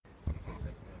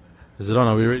Is it on?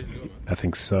 Are we ready? I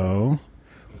think so.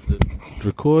 Is it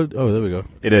record? Oh, there we go.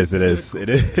 It is.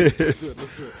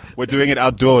 We're doing it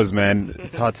outdoors, man.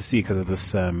 It's hard to see because of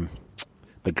this,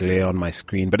 the glare on my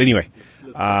screen. But anyway,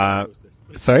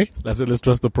 sorry? Let's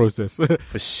trust the process. For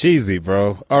sheezy,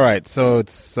 bro. All right, so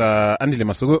it's Andile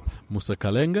Masugu. Musa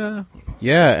Kalenga.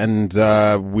 Yeah, and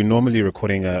we're normally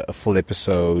recording a full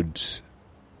episode,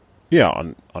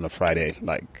 on a Friday.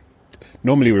 Like,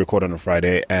 normally we record on a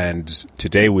Friday, and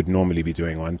today we'd normally be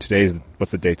doing one.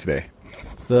 What's the date today?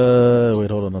 Wait,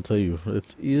 hold on, I'll tell you.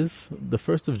 It is the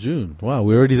 1st of June. Wow,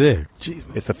 we're already there. Jeez.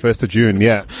 It's the 1st of June,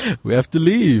 yeah. We have to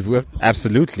leave.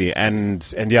 Absolutely.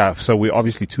 And yeah, so we're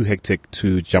obviously too hectic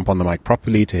to jump on the mic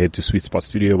properly, to head to Sweet Spot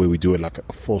Studio where we do it like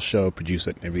a full show, produce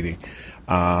it and everything.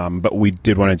 But we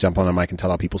did want to jump on the mic and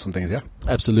tell our people some things, yeah?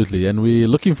 Absolutely. And we're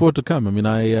looking forward to come. I mean,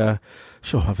 I've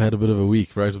had a bit of a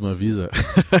week, right, with my visa.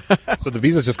 So the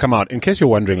visa's just come out. In case you're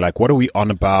wondering, like, what are we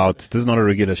on about? This is not a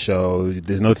regular show.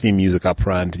 There's no theme music up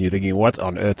front. And you're thinking, what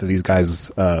on earth are these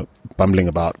guys bumbling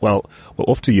about? Well, we're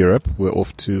off to Europe. We're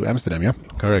off to Amsterdam, yeah?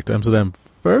 Correct. Amsterdam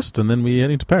first, and then we're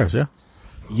heading to Paris, yeah?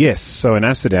 Yes. So in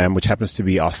Amsterdam, which happens to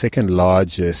be our second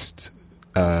largest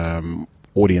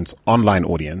online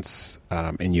audience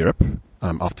in Europe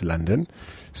after London.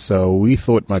 So we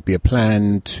thought it might be a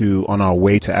plan to, on our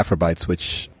way to Afrobytes,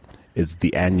 which is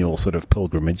the annual sort of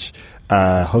pilgrimage,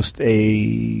 host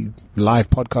a live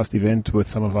podcast event with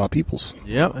some of our peoples.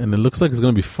 Yeah, and it looks like it's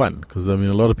going to be fun because, I mean,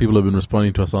 a lot of people have been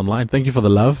responding to us online. Thank you for the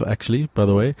love, actually, by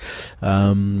the way.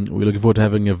 We're looking forward to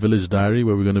having a village diary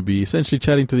where we're going to be essentially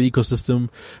chatting to the ecosystem,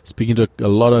 speaking to a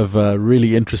lot of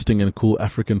really interesting and cool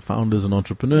African founders and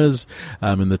entrepreneurs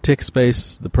in the tech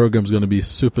space. The program's going to be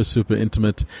super, super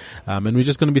intimate. And we're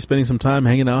just going to be spending some time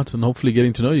hanging out and hopefully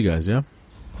getting to know you guys, yeah?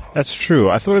 That's true.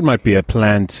 I thought it might be a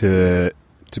plan to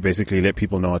basically let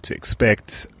people know what to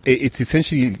expect. It's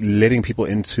essentially letting people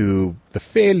into the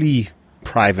fairly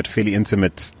private, fairly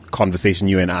intimate conversation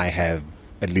you and I have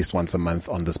at least once a month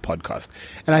on this podcast.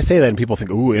 And I say that and people think,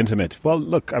 ooh, intimate. Well,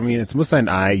 look, I mean, it's Musa and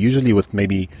I, usually with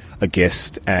maybe a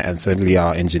guest and certainly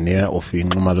our engineer, Ofi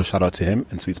Nxumalo, shout out to him,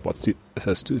 and Sweet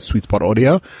Spot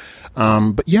Audio.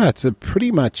 But yeah, it's a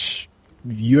pretty much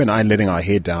you and I letting our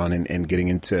hair down and getting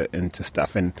into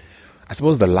stuff. And I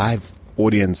suppose the live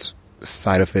audience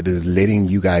side of it is letting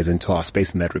you guys into our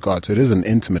space in that regard. So it is an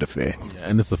intimate affair. Yeah,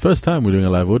 and it's the first time we're doing a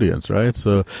live audience, right?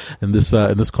 So in this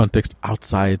context context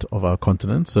outside of our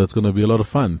continent, so it's going to be a lot of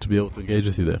fun to be able to engage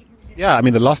with you there. Yeah, I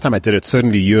mean, the last time I did it,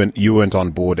 certainly you weren't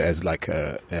on board as like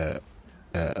a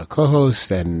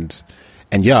co-host and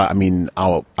yeah, I mean,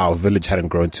 our village hadn't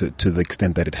grown to the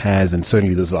extent that it has, and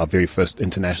certainly this is our very first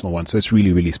international one, so it's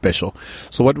really, really special.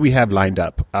 So what we have lined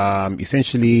up,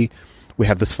 essentially, we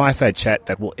have this fireside chat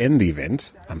that will end the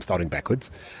event. I'm starting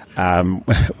backwards.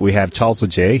 We have Charles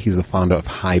Ojay. He's the founder of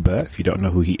Hyber. If you don't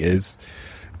know who he is,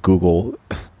 Google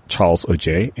Charles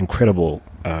Ojay. Incredible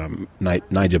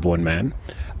Niger-born man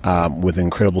with an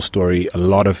incredible story, a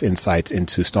lot of insights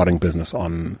into starting business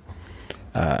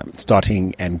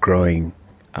starting and growing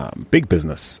big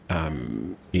business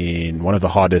in one of the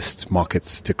hardest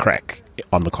markets to crack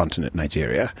on the continent,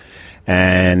 Nigeria.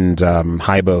 And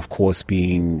Hyber, of course,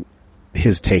 being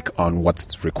his take on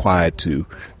what's required to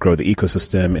grow the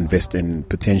ecosystem, invest in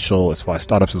potential as far as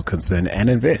startups is concerned, and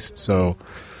invest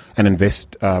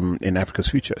in Africa's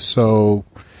future. So,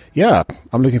 yeah,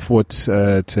 I'm looking forward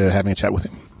to having a chat with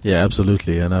him. Yeah,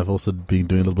 absolutely. And I've also been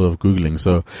doing a little bit of Googling.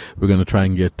 So we're going to try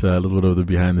and get a little bit of the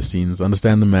behind the scenes,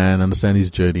 understand the man, understand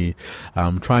his journey,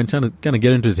 trying to kind of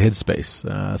get into his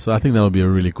headspace. So I think that'll be a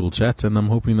really cool chat. And I'm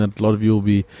hoping that a lot of you will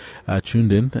be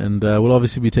tuned in. And we'll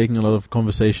obviously be taking a lot of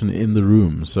conversation in the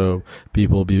room. So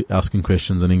people will be asking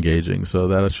questions and engaging. So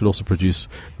that should also produce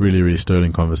really, really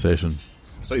sterling conversation.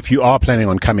 So if you are planning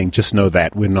on coming, just know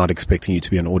that we're not expecting you to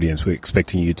be an audience. We're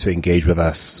expecting you to engage with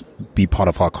us, be part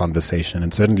of our conversation.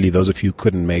 And certainly those of you who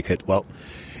couldn't make it, well,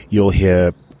 you'll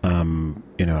hear,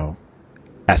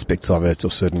 aspects of it, or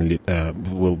certainly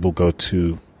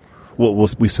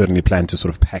we certainly plan to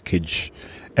sort of package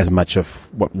as much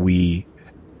of what we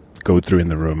go through in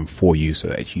the room for you so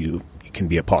that you can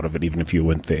be a part of it, even if you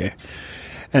weren't there.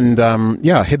 And,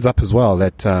 heads up as well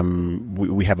that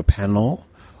we have a panel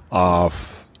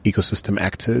of ecosystem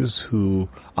actors who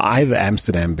are either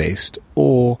Amsterdam based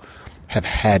or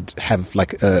have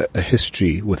like a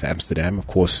history with Amsterdam. Of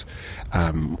course,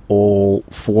 all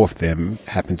four of them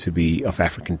happen to be of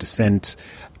African descent,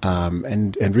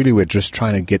 and really we're just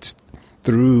trying to get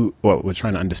through, we're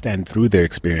trying to understand through their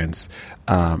experience,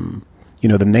 the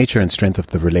nature and strength of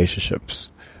the relationships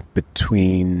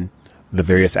between the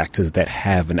various actors that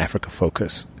have an Africa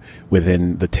focus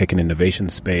within the tech and innovation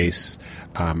space,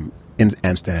 in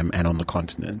Amsterdam and on the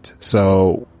continent.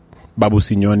 So Babu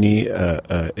Signoni,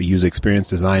 a user experience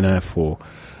designer for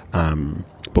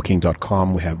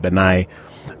Booking.com. We have Danai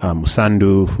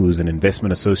Musandu, who's an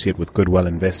investment associate with Goodwell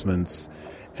Investments.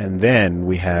 And then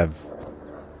we have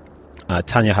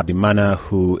Tanya Habimana,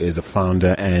 who is a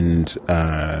founder and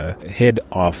head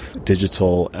of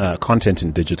digital content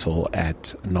and digital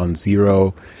at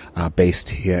Non-Zero, based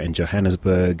here in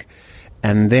Johannesburg.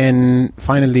 And then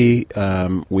finally,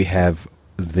 we have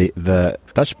the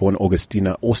Dutch-born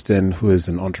Augustina Austin, who is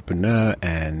an entrepreneur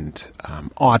and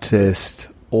artist,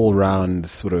 all-round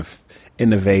sort of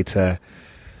innovator.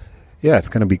 Yeah, it's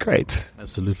going to be great.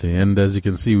 Absolutely. And as you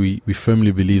can see, we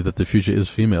firmly believe that the future is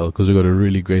female, because we've got a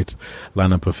really great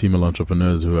lineup of female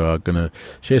entrepreneurs who are going to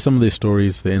share some of their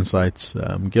stories, their insights,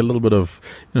 get a little bit of,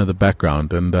 the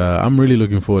background. And I'm really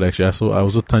looking forward, actually. I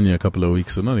was with Tanya a couple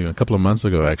of months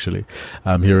ago, actually,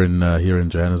 here in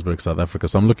Johannesburg, South Africa.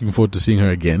 So I'm looking forward to seeing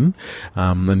her again,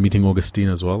 and meeting Augustine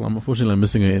as well. Unfortunately, I'm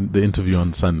missing her in the interview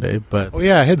on Sunday. But oh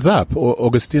yeah, heads up.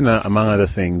 Augustina, among other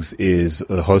things, is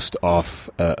the host of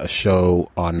a show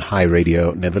on High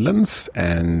Radio Netherlands,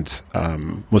 and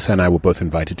Musa and I were both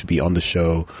invited to be on the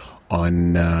show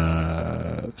on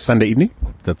Sunday evening.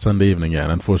 That Sunday evening, yeah.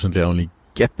 And unfortunately, I only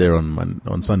get there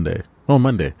on Sunday. Oh,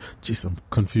 Monday. Jeez, I'm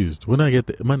confused. When I get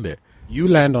there? Monday. You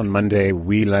land on Monday,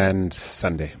 we land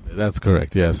Sunday. That's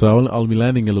correct, yeah. So I'll be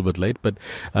landing a little bit late, but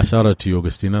shout out to you,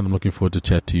 Augustina. I'm looking forward to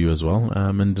chat to you as well.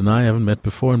 And Danai, I haven't met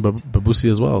before, and Babusi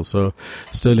as well. So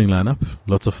sterling lineup,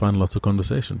 lots of fun, lots of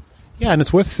conversation. Yeah, and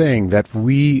it's worth saying that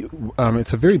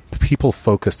it's a very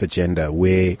people-focused agenda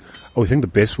where we think the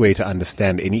best way to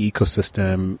understand any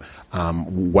ecosystem,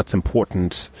 what's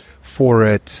important for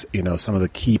it, some of the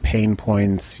key pain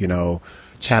points,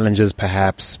 challenges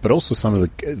perhaps, but also some of the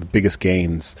biggest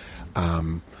gains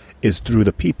is through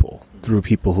people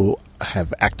who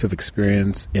have active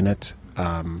experience in it,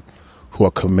 who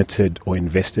are committed or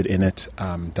invested in it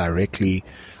directly.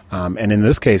 And in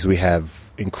this case, we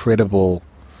have incredible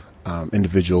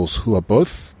individuals who are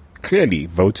both clearly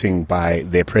voting by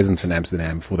their presence in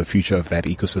Amsterdam for the future of that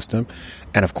ecosystem,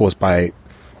 and of course by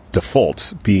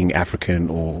default being African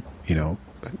or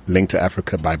linked to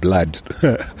Africa by blood,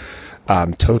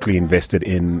 totally invested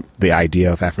in the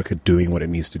idea of Africa doing what it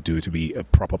needs to do to be a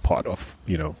proper part of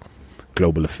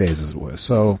global affairs, as it were.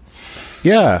 So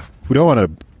yeah, we don't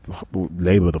want to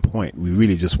labor the point. We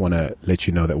really just want to let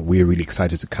you know that we're really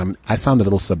excited to come. I sound a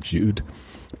little subdued,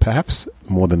 perhaps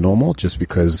more than normal, just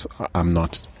because I'm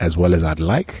not as well as I'd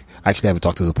like. I actually have a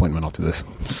doctor's appointment after this.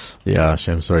 Yeah,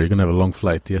 Shem, sorry, you're going to have a long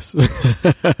flight, yes.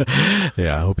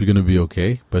 Yeah, I hope you're going to be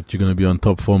okay, but you're going to be on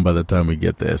top form by the time we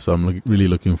get there. So I'm really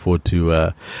looking forward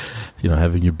to,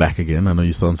 having you back again. I know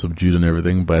you sound subdued and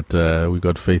everything, but we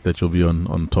got faith that you'll be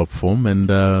on top form. And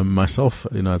myself,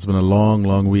 it's been a long,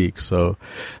 long week, so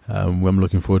I'm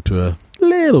looking forward to a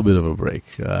little bit of a break,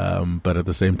 but at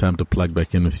the same time to plug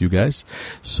back in with you guys.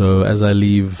 So as I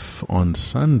leave on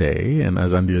Sunday and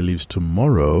as Andile leaves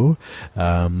tomorrow,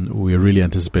 we're really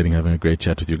anticipating having a great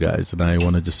chat with you guys. And I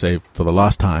want to just say for the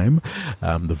last time,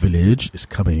 the village is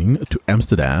coming to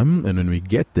Amsterdam, and when we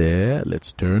get there,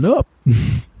 let's turn up.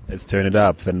 Let's turn it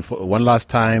up. And for one last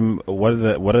time, what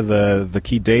are the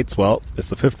key dates? Well, it's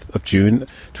the 5th of June,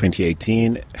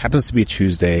 2018. It happens to be a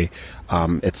Tuesday.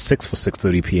 It's 6 for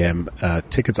 6:30 p.m.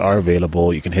 Tickets are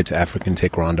available. You can head to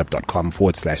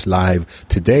africantechroundup.com/live.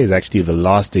 Today is actually the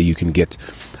last day you can get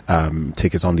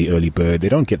tickets on the early bird. They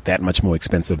don't get that much more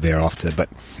expensive thereafter, but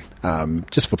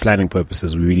just for planning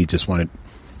purposes, we really just wanted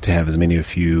to have as many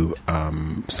of you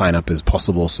sign up as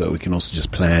possible so we can also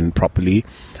just plan properly.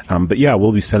 But yeah,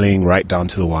 we'll be selling right down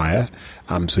to the wire.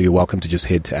 So you're welcome to just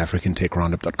head to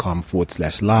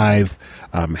africantechroundup.com/live.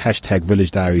 Hashtag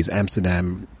Village Diaries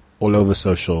Amsterdam all over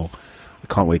social. We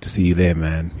can't wait to see you there,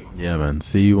 man. Yeah, man.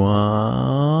 See you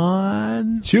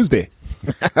on Tuesday.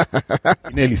 You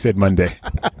nearly said Monday.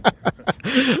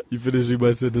 You're finishing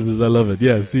my sentences. I love it.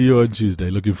 Yeah, see you on Tuesday.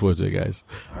 Looking forward to it, guys.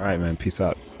 All right, man. Peace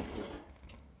out.